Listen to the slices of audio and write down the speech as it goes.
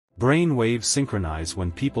Brain waves synchronize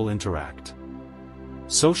when people interact.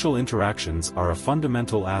 Social interactions are a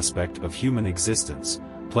fundamental aspect of human existence,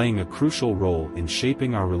 playing a crucial role in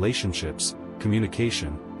shaping our relationships,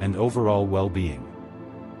 communication, and overall well-being.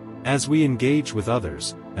 As we engage with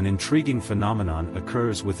others, an intriguing phenomenon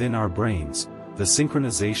occurs within our brains, the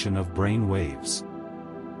synchronization of brain waves.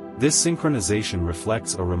 This synchronization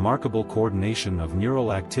reflects a remarkable coordination of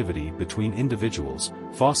neural activity between individuals,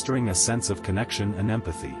 fostering a sense of connection and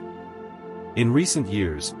empathy. In recent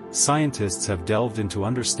years, scientists have delved into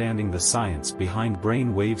understanding the science behind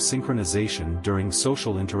brain wave synchronization during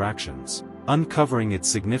social interactions, uncovering its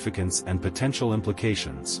significance and potential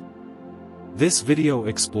implications. This video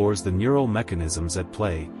explores the neural mechanisms at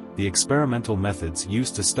play, the experimental methods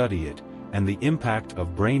used to study it, and the impact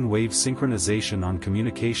of brain wave synchronization on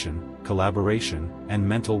communication, collaboration, and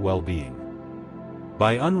mental well-being.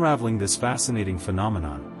 By unraveling this fascinating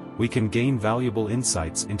phenomenon, we can gain valuable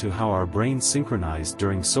insights into how our brains synchronize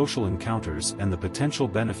during social encounters and the potential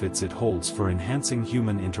benefits it holds for enhancing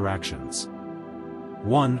human interactions.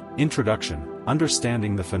 1. Introduction: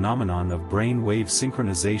 Understanding the phenomenon of brain wave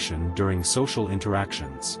synchronization during social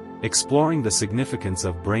interactions. Exploring the significance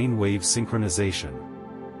of brain wave synchronization.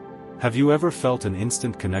 Have you ever felt an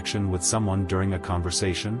instant connection with someone during a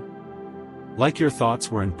conversation? Like your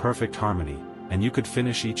thoughts were in perfect harmony, and you could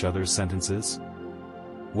finish each other's sentences?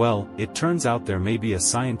 Well, it turns out there may be a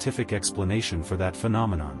scientific explanation for that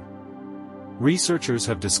phenomenon. Researchers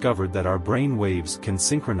have discovered that our brain waves can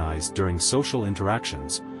synchronize during social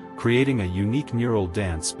interactions, creating a unique neural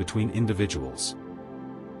dance between individuals.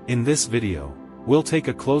 In this video, we'll take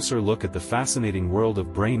a closer look at the fascinating world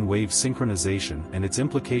of brain wave synchronization and its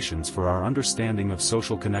implications for our understanding of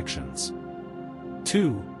social connections.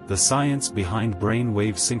 2. The science behind brain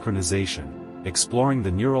wave synchronization, exploring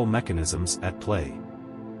the neural mechanisms at play.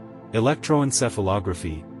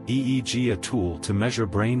 Electroencephalography, EEG, a tool to measure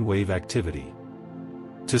brain wave activity.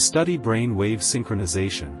 To study brain wave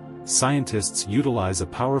synchronization, scientists utilize a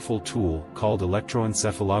powerful tool called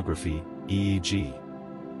electroencephalography,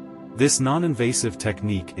 EEG. This non-invasive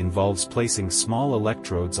technique involves placing small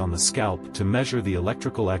electrodes on the scalp to measure the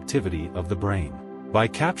electrical activity of the brain. By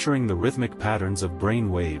capturing the rhythmic patterns of brain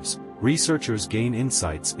waves, researchers gain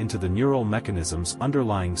insights into the neural mechanisms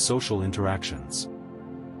underlying social interactions.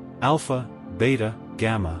 Alpha, beta,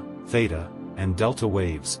 gamma, theta, and delta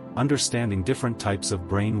waves, understanding different types of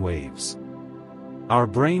brain waves. Our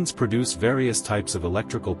brains produce various types of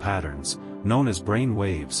electrical patterns, known as brain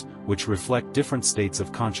waves, which reflect different states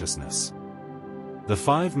of consciousness. The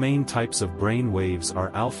 5 main types of brain waves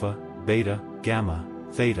are alpha, beta, gamma,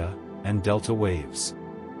 theta, and delta waves.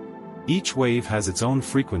 Each wave has its own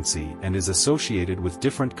frequency and is associated with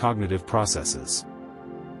different cognitive processes.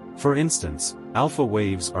 For instance, alpha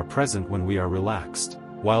waves are present when we are relaxed,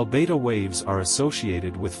 while beta waves are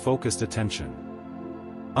associated with focused attention.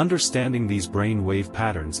 Understanding these brain wave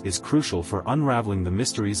patterns is crucial for unraveling the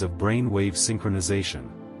mysteries of brain wave synchronization.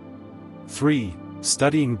 3.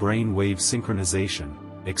 Studying brain wave synchronization,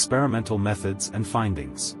 experimental methods and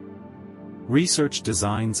findings. Research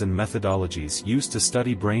designs and methodologies used to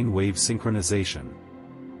study brain wave synchronization.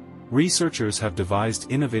 Researchers have devised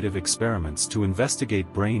innovative experiments to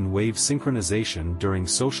investigate brain wave synchronization during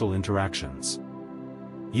social interactions.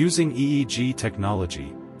 Using EEG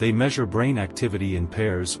technology, they measure brain activity in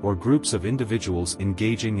pairs or groups of individuals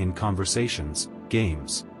engaging in conversations,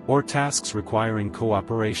 games, or tasks requiring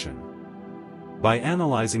cooperation. By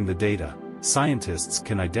analyzing the data, scientists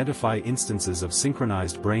can identify instances of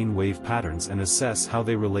synchronized brain wave patterns and assess how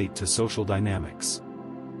they relate to social dynamics.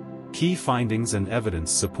 Key findings and evidence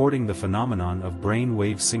supporting the phenomenon of brain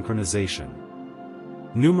wave synchronization.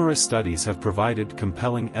 Numerous studies have provided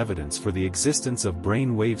compelling evidence for the existence of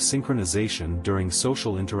brain wave synchronization during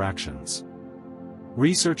social interactions.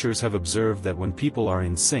 Researchers have observed that when people are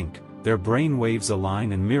in sync, their brain waves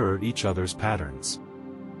align and mirror each other's patterns.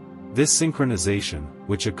 This synchronization,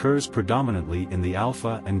 which occurs predominantly in the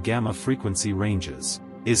alpha and gamma frequency ranges,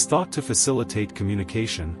 is thought to facilitate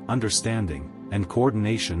communication, understanding, and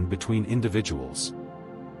coordination between individuals.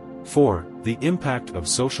 4. The impact of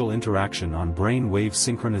social interaction on brain wave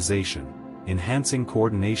synchronization, enhancing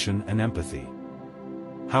coordination and empathy.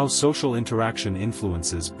 How social interaction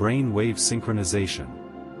influences brain wave synchronization.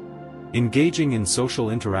 Engaging in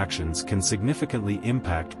social interactions can significantly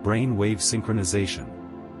impact brain wave synchronization.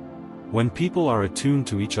 When people are attuned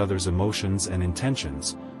to each other's emotions and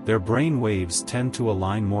intentions, their brain waves tend to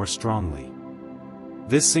align more strongly.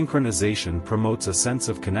 This synchronization promotes a sense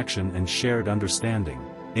of connection and shared understanding,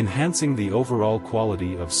 enhancing the overall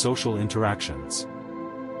quality of social interactions.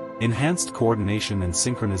 Enhanced coordination and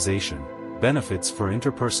synchronization. benefits for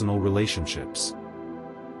interpersonal relationships.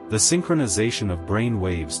 The synchronization of brain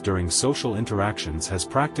waves during social interactions has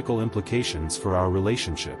practical implications for our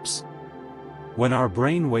relationships. When our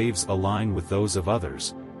brain waves align with those of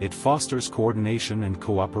others, it fosters coordination and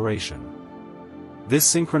cooperation.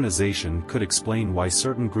 This synchronization could explain why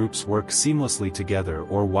certain groups work seamlessly together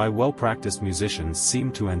or why well-practiced musicians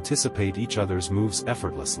seem to anticipate each other's moves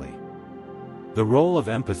effortlessly. The role of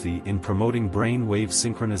empathy in promoting brain wave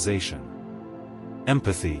synchronization.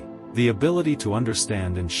 Empathy, the ability to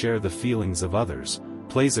understand and share the feelings of others,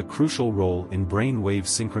 plays a crucial role in brain wave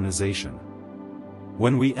synchronization.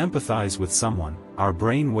 When we empathize with someone, our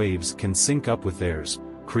brain waves can sync up with theirs,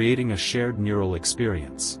 creating a shared neural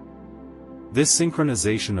experience. This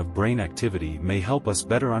synchronization of brain activity may help us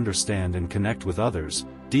better understand and connect with others,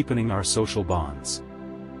 deepening our social bonds.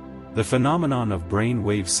 The phenomenon of brain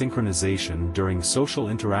wave synchronization during social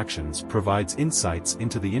interactions provides insights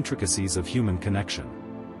into the intricacies of human connection.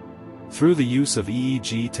 Through the use of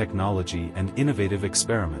EEG technology and innovative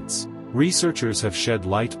experiments, researchers have shed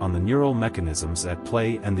light on the neural mechanisms at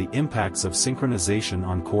play and the impacts of synchronization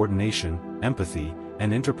on coordination, empathy,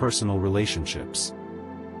 and interpersonal relationships.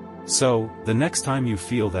 So, the next time you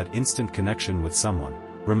feel that instant connection with someone,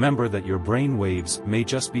 remember that your brain waves may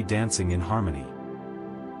just be dancing in harmony.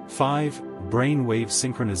 5. Brain wave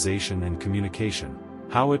synchronization and communication,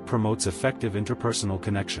 how it promotes effective interpersonal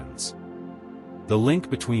connections. The link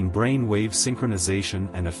between brain wave synchronization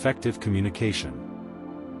and effective communication.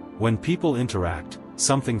 When people interact,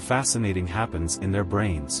 something fascinating happens in their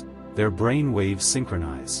brains. Their brain waves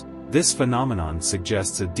synchronize. This phenomenon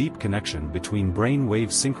suggests a deep connection between brain wave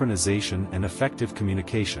synchronization and effective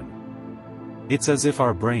communication. It's as if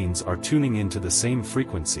our brains are tuning into the same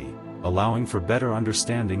frequency, allowing for better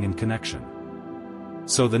understanding and connection.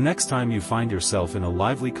 So the next time you find yourself in a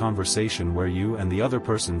lively conversation where you and the other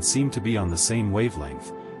person seem to be on the same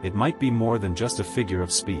wavelength, it might be more than just a figure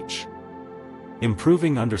of speech.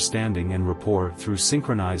 Improving understanding and rapport through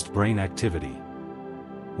synchronized brain activity.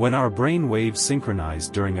 When our brain waves synchronize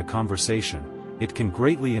during a conversation, it can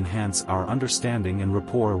greatly enhance our understanding and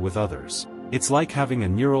rapport with others. It's like having a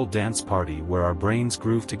neural dance party where our brains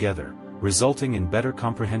groove together, resulting in better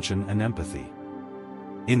comprehension and empathy.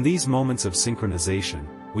 In these moments of synchronization,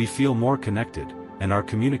 we feel more connected, and our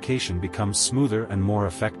communication becomes smoother and more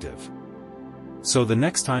effective. So the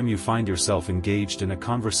next time you find yourself engaged in a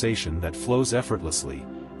conversation that flows effortlessly,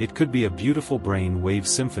 it could be a beautiful brain wave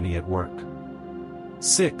symphony at work.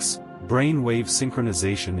 6. Brain wave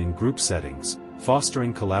synchronization in group settings,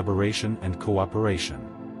 fostering collaboration and cooperation.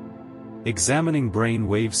 Examining brain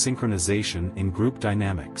wave synchronization in group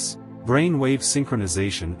dynamics. Brain wave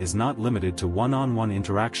synchronization is not limited to one-on-one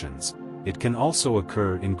interactions, it can also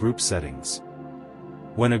occur in group settings.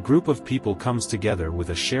 When a group of people comes together with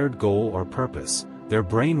a shared goal or purpose, their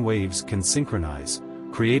brain waves can synchronize,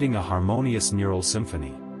 creating a harmonious neural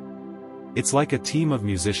symphony. It's like a team of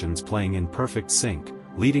musicians playing in perfect sync,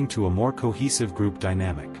 leading to a more cohesive group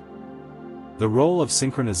dynamic. The role of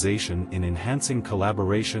synchronization in enhancing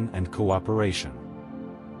collaboration and cooperation.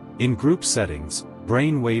 In group settings,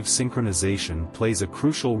 brain wave synchronization plays a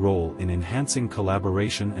crucial role in enhancing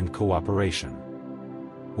collaboration and cooperation.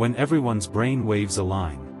 When everyone's brain waves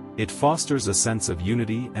align, it fosters a sense of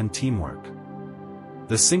unity and teamwork.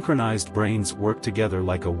 The synchronized brains work together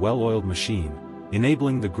like a well-oiled machine,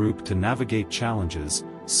 enabling the group to navigate challenges,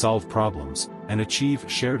 solve problems, and achieve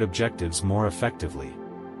shared objectives more effectively.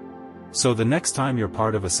 So the next time you're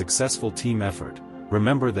part of a successful team effort,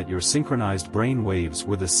 remember that your synchronized brain waves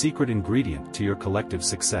were the secret ingredient to your collective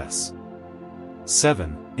success.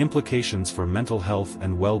 7. Implications for mental health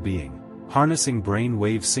and well-being. Harnessing brain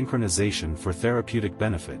wave synchronization for therapeutic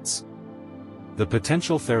benefits. The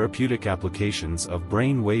potential therapeutic applications of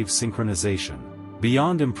brain wave synchronization.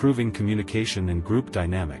 Beyond improving communication and group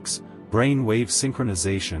dynamics, brain wave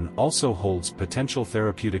synchronization also holds potential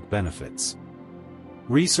therapeutic benefits.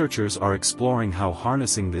 Researchers are exploring how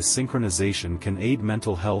harnessing this synchronization can aid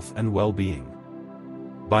mental health and well-being.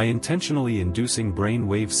 By intentionally inducing brain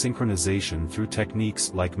wave synchronization through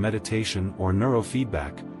techniques like meditation or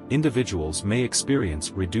neurofeedback, individuals may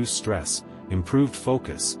experience reduced stress, improved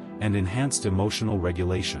focus, and enhanced emotional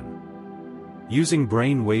regulation. Using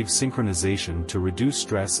brain wave synchronization to reduce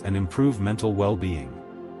stress and improve mental well-being.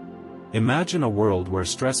 Imagine a world where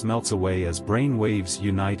stress melts away as brain waves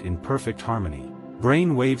unite in perfect harmony.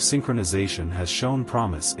 Brain wave synchronization has shown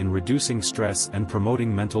promise in reducing stress and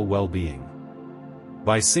promoting mental well-being.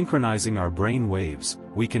 By synchronizing our brain waves,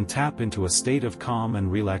 we can tap into a state of calm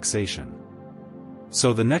and relaxation.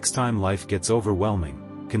 So the next time life gets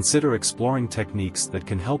overwhelming, consider exploring techniques that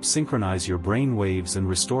can help synchronize your brain waves and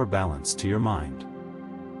restore balance to your mind.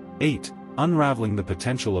 8. Unraveling the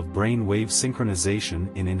potential of brain wave synchronization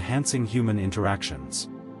in enhancing human interactions.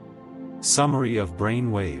 Summary of brain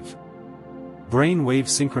wave. Brain wave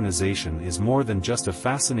synchronization is more than just a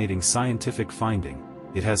fascinating scientific finding,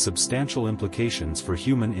 it has substantial implications for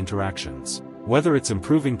human interactions. Whether it's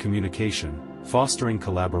improving communication, fostering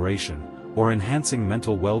collaboration, or enhancing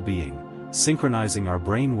mental well-being, synchronizing our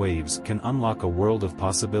brain waves can unlock a world of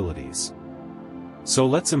possibilities. So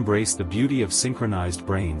let's embrace the beauty of synchronized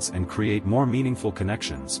brains and create more meaningful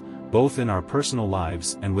connections, both in our personal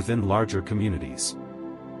lives and within larger communities.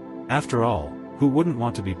 After all, who wouldn't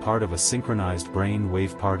want to be part of a synchronized brain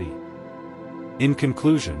wave party? In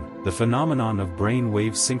conclusion, the phenomenon of brain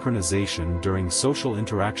wave synchronization during social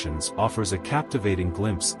interactions offers a captivating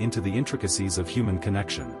glimpse into the intricacies of human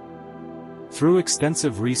connection. Through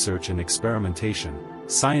extensive research and experimentation,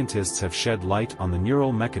 scientists have shed light on the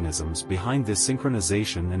neural mechanisms behind this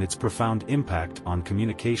synchronization and its profound impact on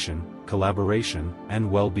communication, collaboration,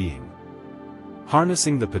 and well-being.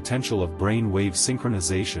 Harnessing the potential of brain wave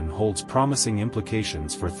synchronization holds promising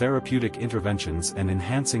implications for therapeutic interventions and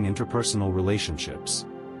enhancing interpersonal relationships.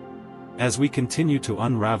 As we continue to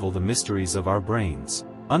unravel the mysteries of our brains,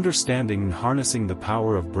 understanding and harnessing the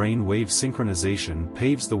power of brain wave synchronization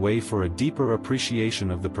paves the way for a deeper appreciation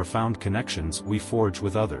of the profound connections we forge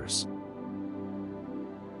with others.